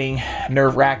exciting,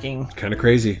 nerve-wracking, kind of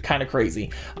crazy.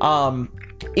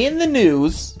 In the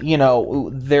news, the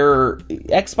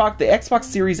Xbox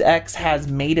Series X has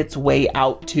made its way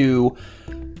out to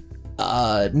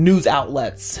news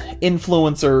outlets,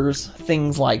 influencers,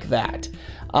 things like that.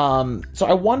 So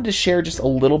I wanted to share just a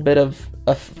little bit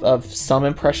of some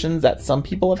impressions that some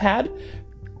people have had,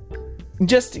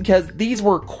 just because these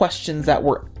were questions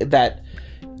that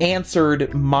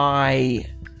answered my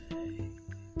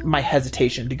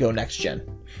hesitation to go next gen.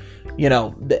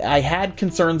 I had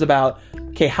concerns about,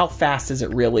 okay, how fast is it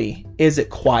really? Is it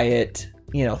quiet?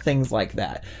 Things like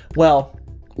that. Well,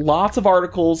 lots of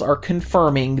articles are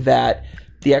confirming that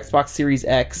the Xbox Series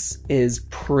X is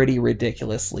pretty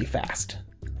ridiculously fast,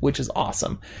 which is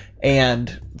awesome.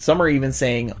 And some are even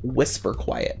saying whisper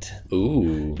quiet.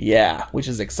 Ooh. Yeah, which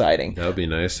is exciting. That would be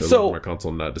nice. I want my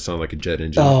console not to sound like a jet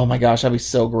engine. Oh my gosh, that'd be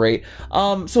so great.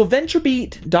 So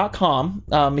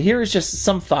VentureBeat.com, here is just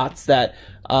some thoughts that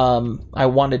I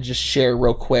want to just share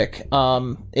real quick.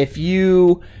 If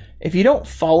you don't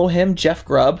follow him, Jeff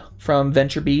Grubb from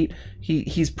VentureBeat,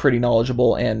 he's pretty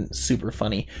knowledgeable and super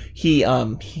funny. He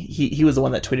was the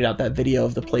one that tweeted out that video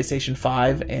of the PlayStation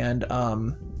 5 and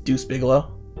Deuce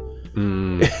Bigelow.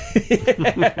 You'll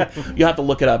have to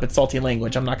look it up. It's salty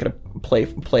language. I'm not going to play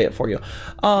it for you.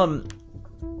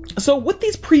 So with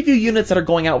these preview units that are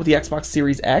going out with the Xbox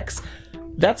Series X,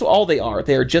 that's all they are.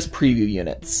 They are just preview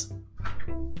units.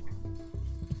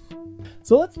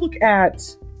 So let's look at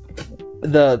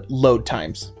the load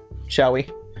times, shall we?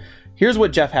 Here's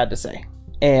what Jeff had to say.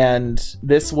 and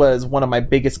this was one of my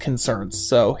biggest concerns.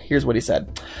 So here's what he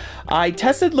said. I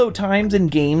tested load times in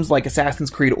games like Assassin's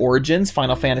Creed Origins,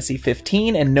 Final Fantasy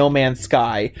 15, and No Man's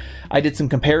Sky. I did some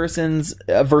comparisons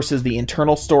versus the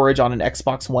internal storage on an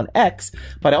Xbox One X,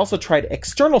 but I also tried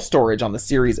external storage on the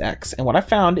Series X. And what I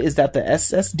found is that the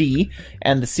SSD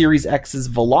and the Series X's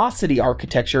velocity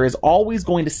architecture is always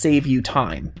going to save you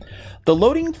time. The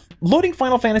loading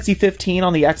Final Fantasy 15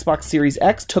 on the Xbox Series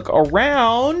X took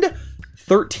around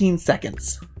 13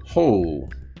 seconds. Oh.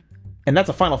 And that's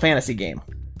a Final Fantasy game.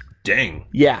 Dang.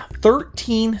 Yeah,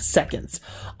 13 seconds.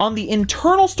 On the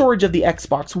internal storage of the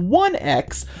Xbox One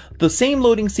X, the same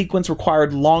loading sequence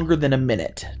required longer than a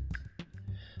minute.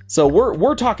 So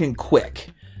we're talking quick.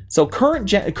 So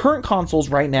current consoles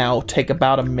right now take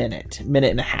about a minute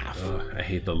and a half. I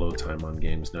hate the load time on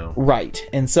games now. Right.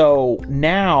 And so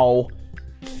now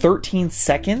 13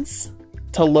 seconds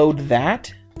to load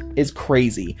that is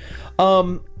crazy.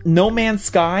 No Man's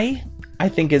Sky, I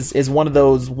think, is one of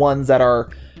those ones that are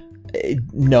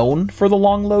known for the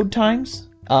long load times.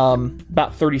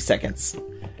 About 30 seconds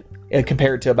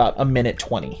compared to about a minute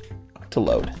 20 to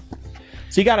load.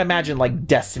 So you got to imagine like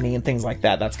Destiny and things like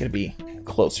that. That's going to be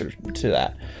closer to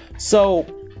that. So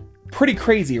pretty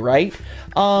crazy, right?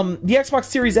 The Xbox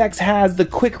Series X has the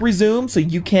quick resume, so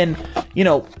you can,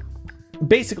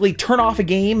 basically turn off a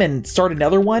game and start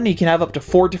another one. You can have up to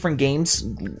 4 different games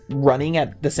running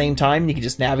at the same time. You can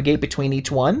just navigate between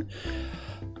each one.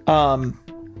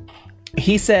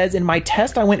 He says, in my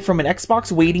test, I went from an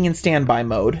Xbox waiting and standby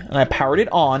mode, and I powered it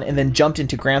on and then jumped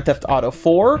into Grand Theft Auto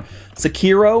 4,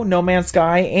 Sekiro, No Man's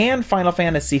Sky, and Final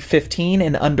Fantasy 15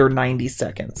 in under 90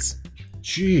 seconds.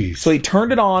 Jeez. So he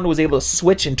turned it on, was able to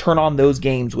switch and turn on those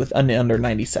games with under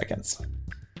 90 seconds.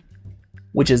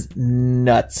 Which is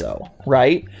nutso,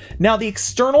 right? Now, the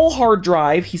external hard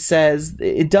drive, he says,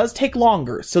 it does take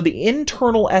longer. So the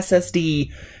internal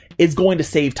SSD is going to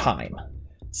save time.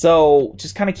 So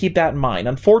just kind of keep that in mind.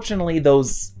 Unfortunately,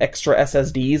 those extra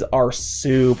SSDs are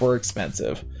super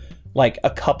expensive. Like a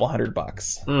couple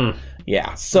 $100.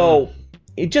 Yeah, so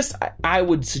I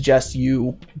would suggest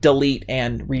you delete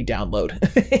and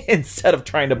re-download instead of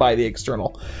trying to buy the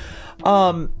external.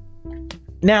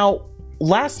 Now,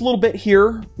 last little bit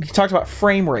here, we talked about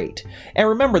frame rate. And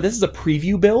remember, this is a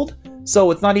preview build,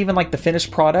 so it's not even like the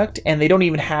finished product, and they don't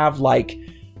even have like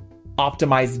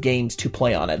optimized games to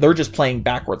play on it. They're just playing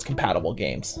backwards compatible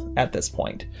games at this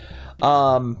point.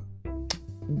 Grand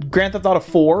Theft Auto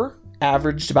 4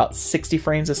 averaged about 60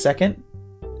 frames a second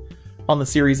on the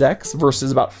Series X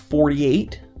versus about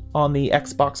 48 on the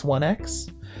Xbox One X.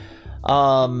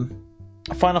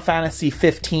 Final Fantasy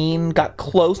 15 got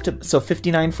close to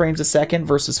 59 frames a second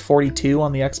versus 42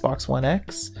 on the Xbox One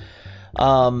X.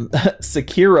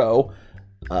 Sekiro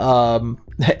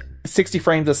 60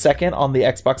 frames a second on the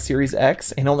Xbox Series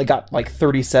X and only got like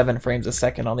 37 frames a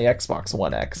second on the Xbox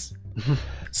One X.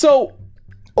 So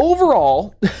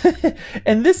overall,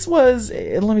 and this was,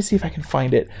 let me see if I can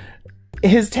find it.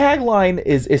 His tagline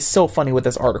is so funny with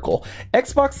this article.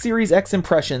 Xbox Series X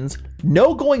impressions,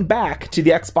 no going back to the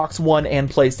Xbox One and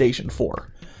PlayStation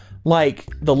 4. Like,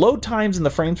 the load times and the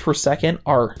frames per second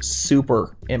are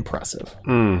super impressive.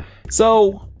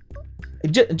 So,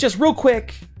 just real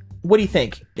quick, what do you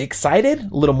think?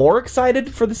 Excited? A little more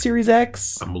excited for the Series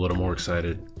X? I'm a little more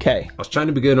excited. Okay. I was trying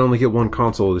to be good and only get one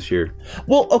console this year.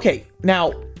 Well, okay.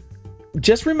 Now,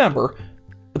 just remember,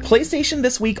 the PlayStation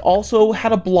this week also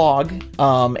had a blog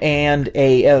and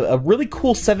a really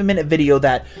cool 7-minute video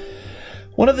that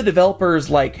one of the developers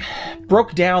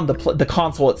broke down the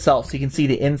console itself, so you can see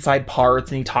the inside parts,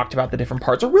 and he talked about the different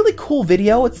parts. A really cool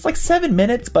video. It's like 7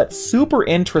 minutes, but super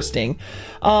interesting.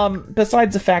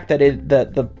 Besides the fact that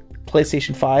the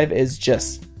PlayStation 5 is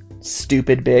just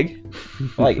stupid big,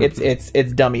 like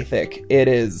it's dummy thick.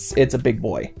 It's a big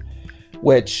boy,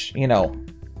 which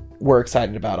we're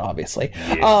excited about, obviously.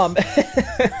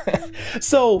 Yes.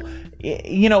 So,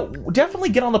 definitely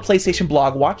get on the PlayStation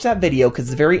blog, watch that video because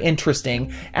it's very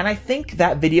interesting. And I think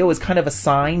that video is kind of a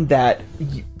sign that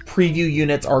preview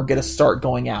units are going to start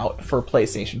going out for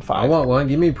PlayStation 5. I want one.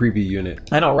 Give me a preview unit.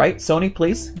 I know, right? Sony,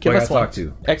 please give us one. Talk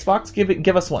to Xbox,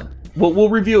 give us one. We'll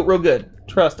review it real good.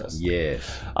 Trust us. Yes.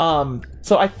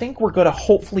 So I think we're going to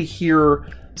hopefully hear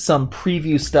some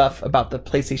preview stuff about the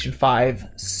PlayStation 5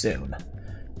 soon.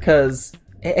 Because,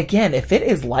 again, if it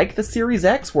is like the Series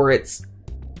X, where it's,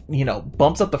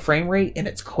 bumps up the frame rate and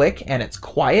it's quick and it's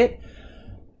quiet,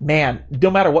 man,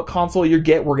 no matter what console you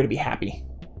get, we're going to be happy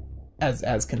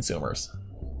as consumers.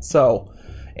 So,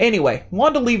 anyway,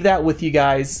 wanted to leave that with you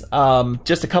guys.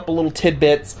 Just a couple little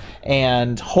tidbits,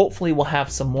 and hopefully we'll have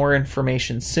some more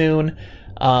information soon.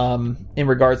 in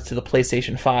regards to the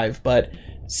PlayStation 5. But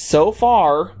so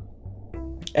far,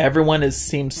 everyone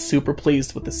seems super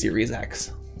pleased with the Series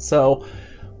X. So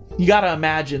you gotta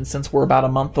imagine, since we're about a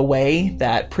month away,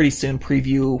 that pretty soon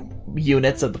preview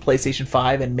units of the PlayStation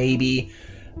 5 and maybe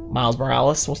Miles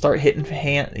Morales will start getting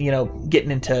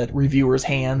into reviewers'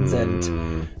 hands,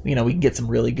 and we can get some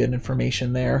really good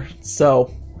information there.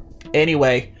 So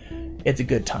anyway, it's a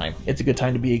good time. It's a good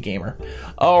time to be a gamer.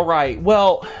 All right,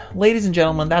 well, ladies and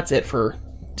gentlemen, that's it for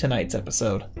tonight's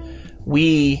episode.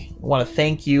 We want to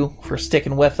thank you for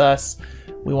sticking with us.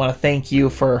 We want to thank you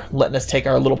for letting us take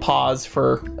our little pause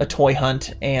for a toy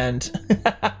hunt and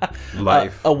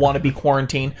life, a wannabe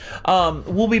quarantine.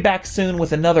 We'll be back soon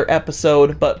with another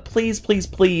episode, but please, please,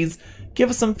 please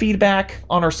give us some feedback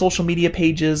on our social media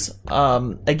pages.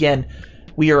 Again,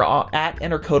 we are at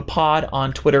EnterCodePod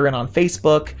on Twitter and on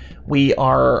Facebook. We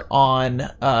are on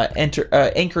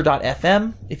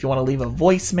Anchor.fm if you want to leave a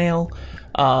voicemail.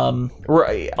 We're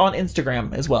on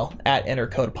Instagram as well at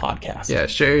EnterCode Podcast. Yeah,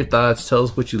 share your thoughts. Tell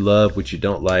us what you love, what you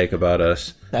don't like about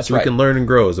us. That's so right. We can learn and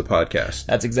grow as a podcast.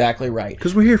 That's exactly right.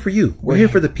 Because we're here for you. We're here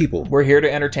for the people. We're here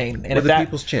to entertain. And we're the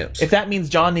people's champs. If that means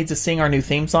John needs to sing our new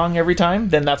theme song every time,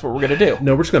 then that's what we're going to do.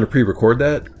 No, we're just going to pre-record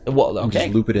that. Well, okay. And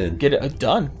just loop it in. Get it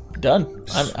done.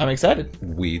 I'm excited.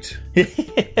 Wheat.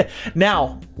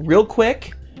 Now, real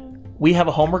quick, we have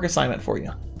a homework assignment for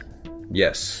you.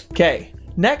 Yes. Okay.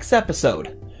 Next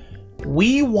episode,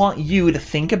 we want you to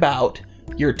think about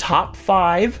your top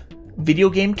 5 video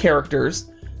game characters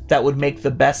that would make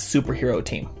the best superhero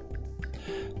team.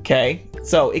 Okay,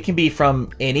 so it can be from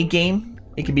any game,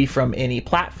 it can be from any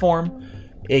platform,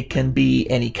 it can be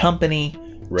any company.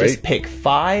 Right. Just pick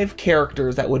 5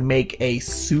 characters that would make a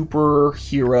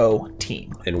superhero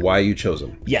team. And why you chose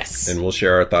them. Yes. And we'll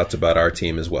share our thoughts about our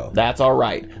team as well. That's all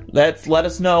right. Let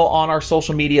us know on our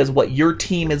social medias what your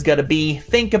team is going to be.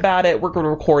 Think about it. We're going to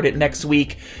record it next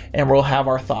week, and we'll have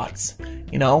our thoughts.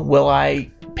 Will I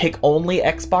pick only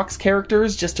Xbox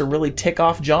characters just to really tick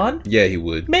off John? Yeah, he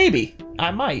would. Maybe.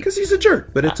 I might. Because he's a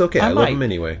jerk, but it's okay. I love him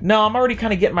anyway. No, I'm already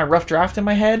kind of getting my rough draft in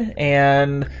my head,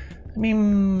 and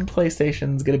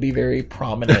PlayStation's going to be very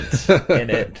prominent in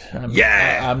it.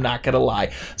 I'm not going to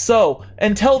lie. So,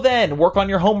 until then, work on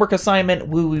your homework assignment.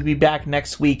 We will be back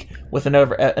next week with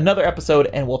another episode,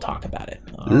 and we'll talk about it.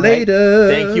 All Later.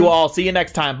 right? Thank you all. See you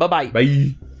next time. Bye-bye.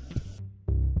 Bye.